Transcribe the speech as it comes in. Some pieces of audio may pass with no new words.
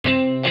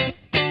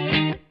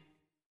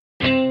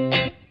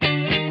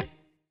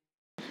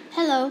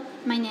Hello,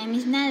 my name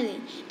is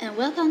Natalie, and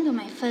welcome to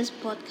my first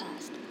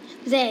podcast.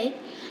 Today,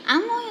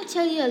 I'm going to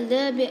tell you a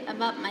little bit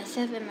about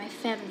myself and my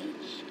family,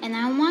 and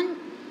I want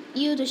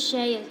you to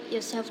share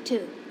yourself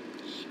too.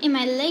 In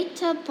my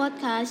later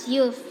podcast,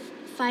 you'll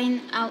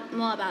find out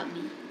more about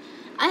me.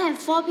 I have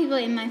 4 people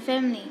in my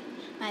family: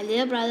 my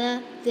little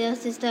brother, little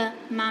sister,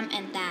 mom,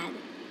 and dad.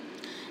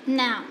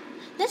 Now,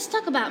 let's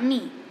talk about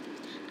me.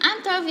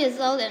 I'm 12 years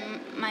old,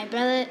 and my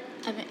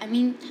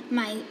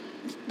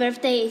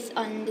birthday is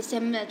on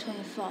December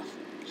 24th.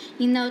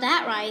 You know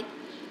that, right?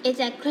 It's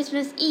at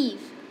Christmas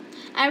Eve.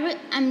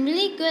 I'm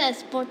really good at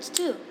sports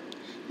too.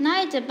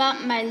 Now it's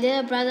about my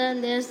little brother,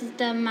 little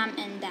sister, mom,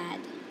 and dad.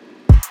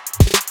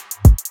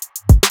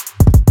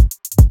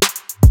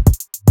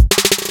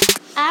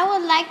 I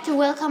would like to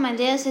welcome my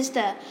little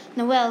sister,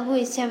 Noelle, who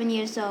is 7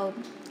 years old.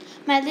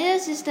 My little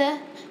sister,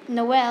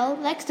 Noelle,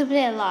 likes to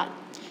play a lot.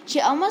 She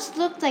almost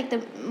looks like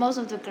most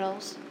of the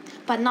girls,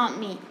 but not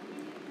me.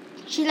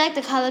 She liked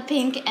the color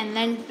pink and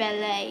learned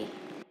ballet.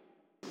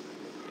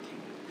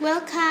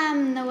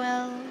 Welcome,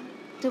 Noelle,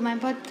 to my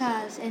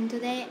podcast. And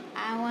today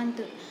I want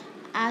to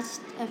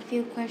ask a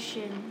few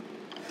questions.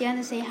 Do you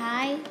want to say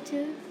hi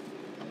to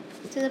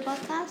the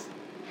podcast?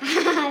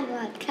 Hi,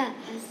 podcast.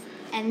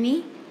 And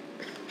me?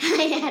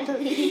 Hi,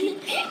 Natalie.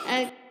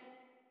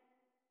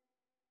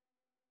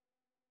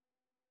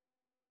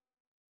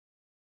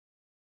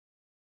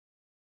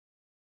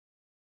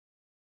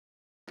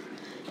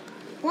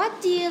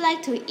 What do you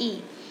like to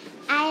eat?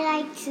 I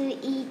like to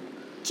eat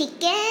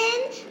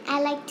chicken.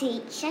 I like to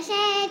eat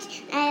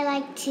sausage. I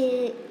like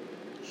to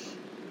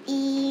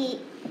eat.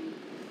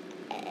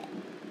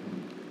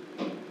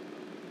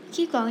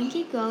 Keep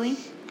going.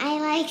 I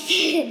like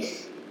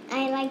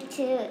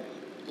to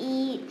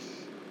eat.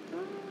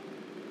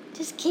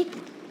 Just keep.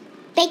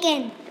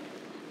 Bacon.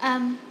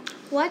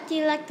 What do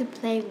you like to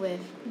play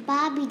with?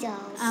 Barbie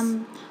dolls.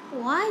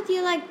 Why do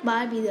you like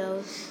Barbie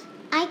dolls?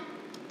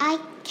 I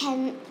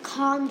can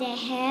comb their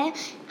hair.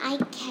 I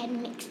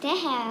can mix their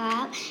hair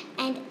up,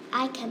 and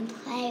I can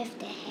play with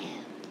their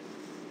hair.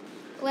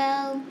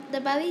 Well,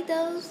 the Barbie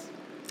dolls,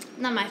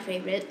 not my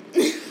favorite.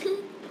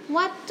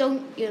 What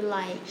don't you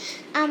like?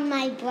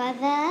 My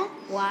brother.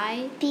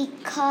 Why?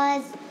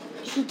 Because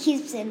he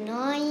keeps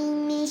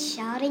annoying me,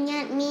 shouting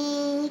at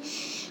me,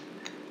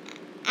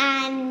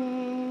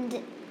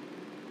 and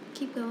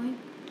Keep going.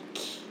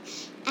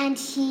 And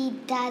he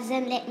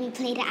doesn't let me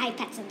play the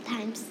iPad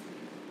sometimes.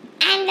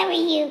 And over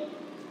you.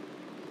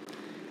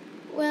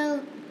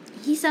 Well,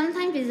 he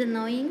sometimes is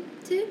annoying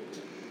too.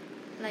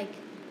 Like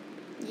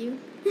you.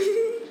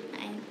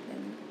 I don't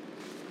know.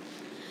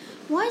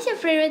 What's your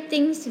favorite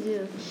things to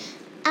do?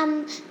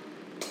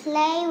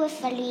 Play with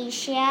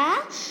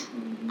Felicia.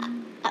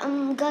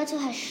 Go to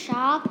her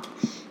shop,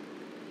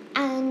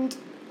 and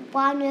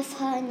run with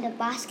her in the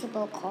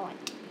basketball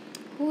court.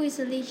 Who is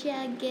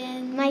Alicia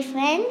again? My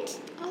friend.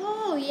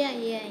 Oh, yeah.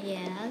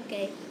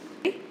 Okay.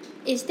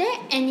 Is there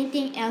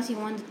anything else you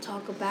want to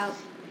talk about?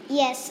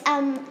 Yes.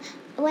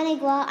 When I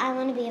grow up, I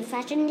want to be a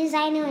fashion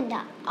designer and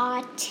an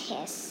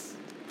artist.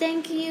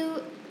 Thank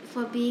you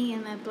for being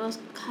in my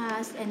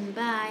podcast, and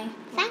bye.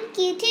 Thank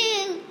you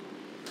too.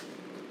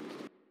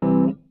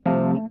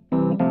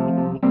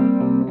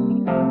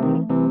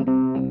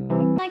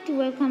 I'd like to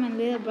welcome my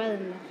little brother,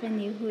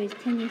 Nathaniel, who is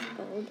 10 years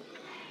old.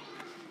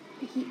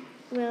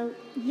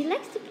 He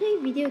likes to play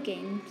video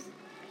games,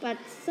 but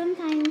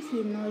sometimes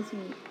he annoys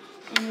me,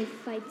 and we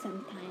fight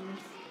sometimes.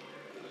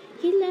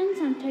 He learns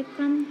some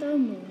taekwondo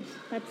moves,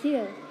 but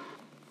still.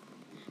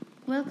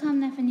 Welcome,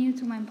 Nathaniel,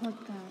 to my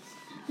podcast.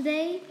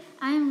 Today,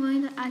 I am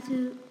going to ask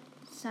you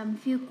some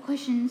few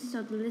questions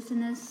so the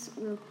listeners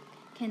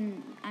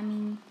can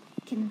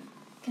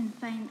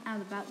find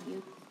out about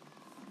you.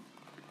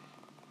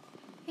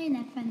 Hey,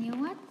 Nathaniel,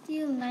 what do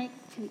you like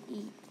to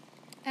eat?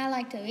 I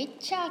like to eat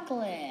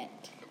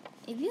chocolate.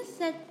 If you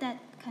said that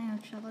kind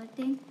of chocolate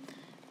thing,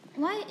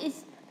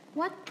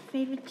 what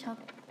favorite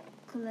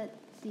chocolate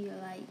do you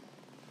like?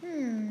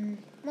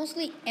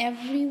 Mostly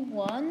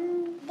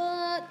everyone,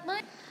 but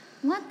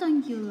What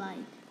don't you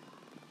like?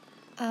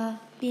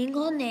 being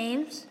called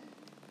names,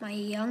 my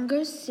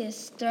younger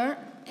sister,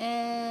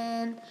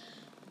 and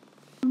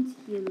Don't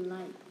you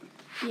like?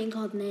 being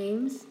called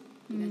names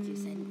because you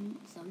said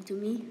some to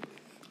me.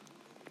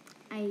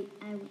 I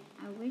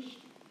wish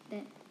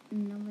that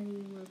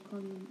nobody will call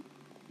you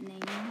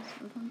names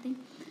or something.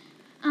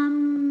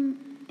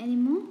 Any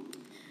more?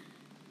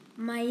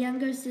 My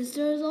younger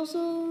sister is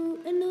also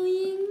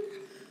annoying.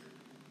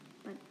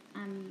 But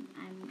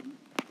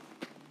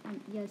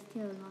you're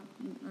still not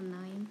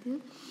annoying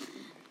too.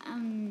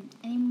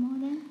 Any more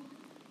then?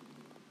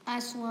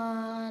 Last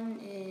one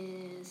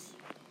is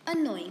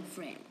annoying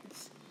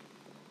friends.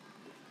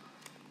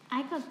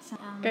 I got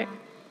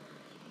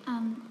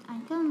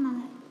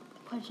another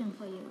question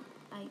for you.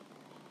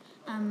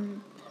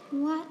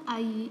 What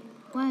are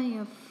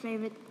your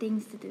favorite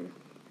things to do?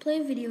 Play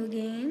video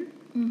game,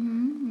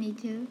 Me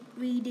too.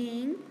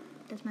 reading,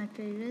 That's my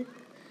favorite.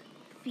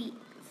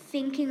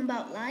 thinking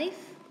about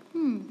life.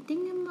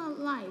 Thinking about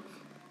life.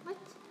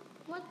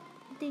 What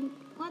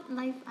what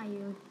life are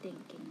you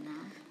thinking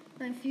now?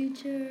 My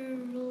future,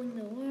 ruling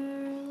the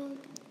world,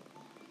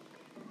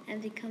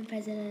 and become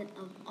president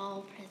of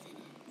all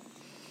presidents.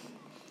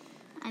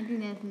 I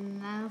think there's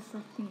no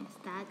such thing as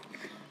that.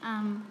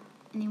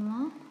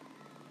 Anymore?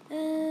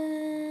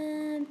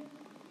 And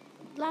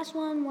last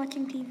one,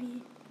 watching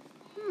TV.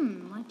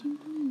 Watching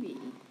TV.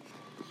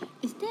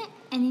 Is there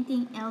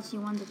anything else you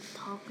want to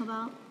talk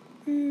about?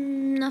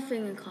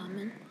 Nothing in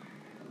common.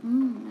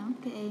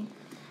 Okay.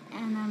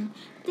 And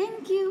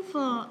thanks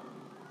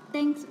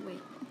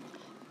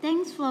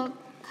for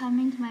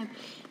coming to my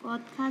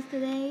podcast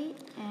today,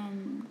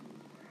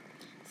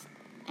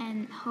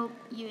 and hope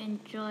you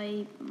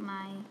enjoy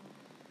my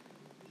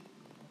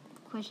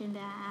question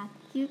that I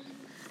asked you.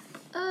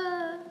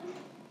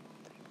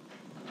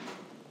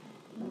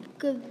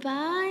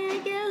 Goodbye, I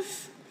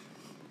guess.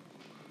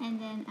 And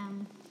then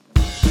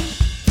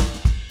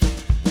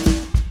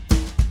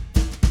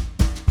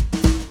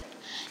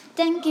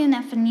thank you,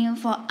 Nathaniel,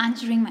 for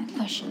answering my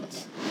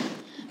questions.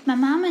 My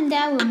mom and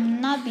dad will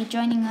not be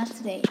joining us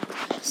today,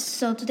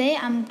 so today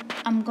I'm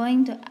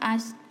going to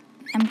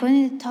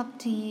talk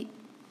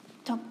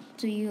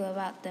to you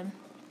about them.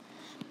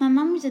 My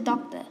mom is a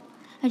doctor.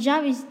 Her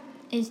job is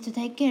to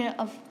take care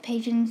of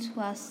patients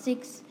who are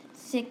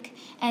sick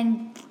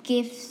and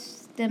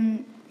gives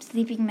them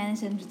sleeping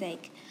medicine to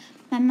take.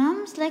 My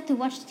mom likes to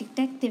watch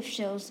detective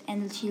shows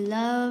and she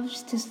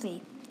loves to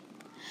sleep.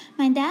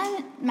 My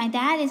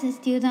dad is a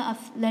student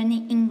of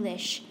learning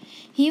English.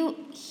 He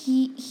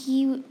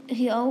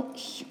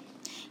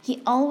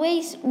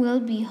always will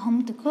be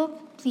home to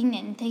cook, clean,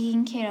 and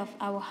taking care of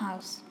our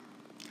house.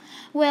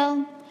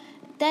 Well,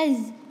 that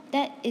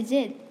is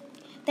it.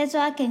 That's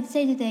all I can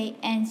say today,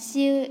 and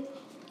see you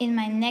in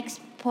my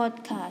next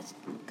podcast.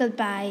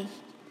 Goodbye.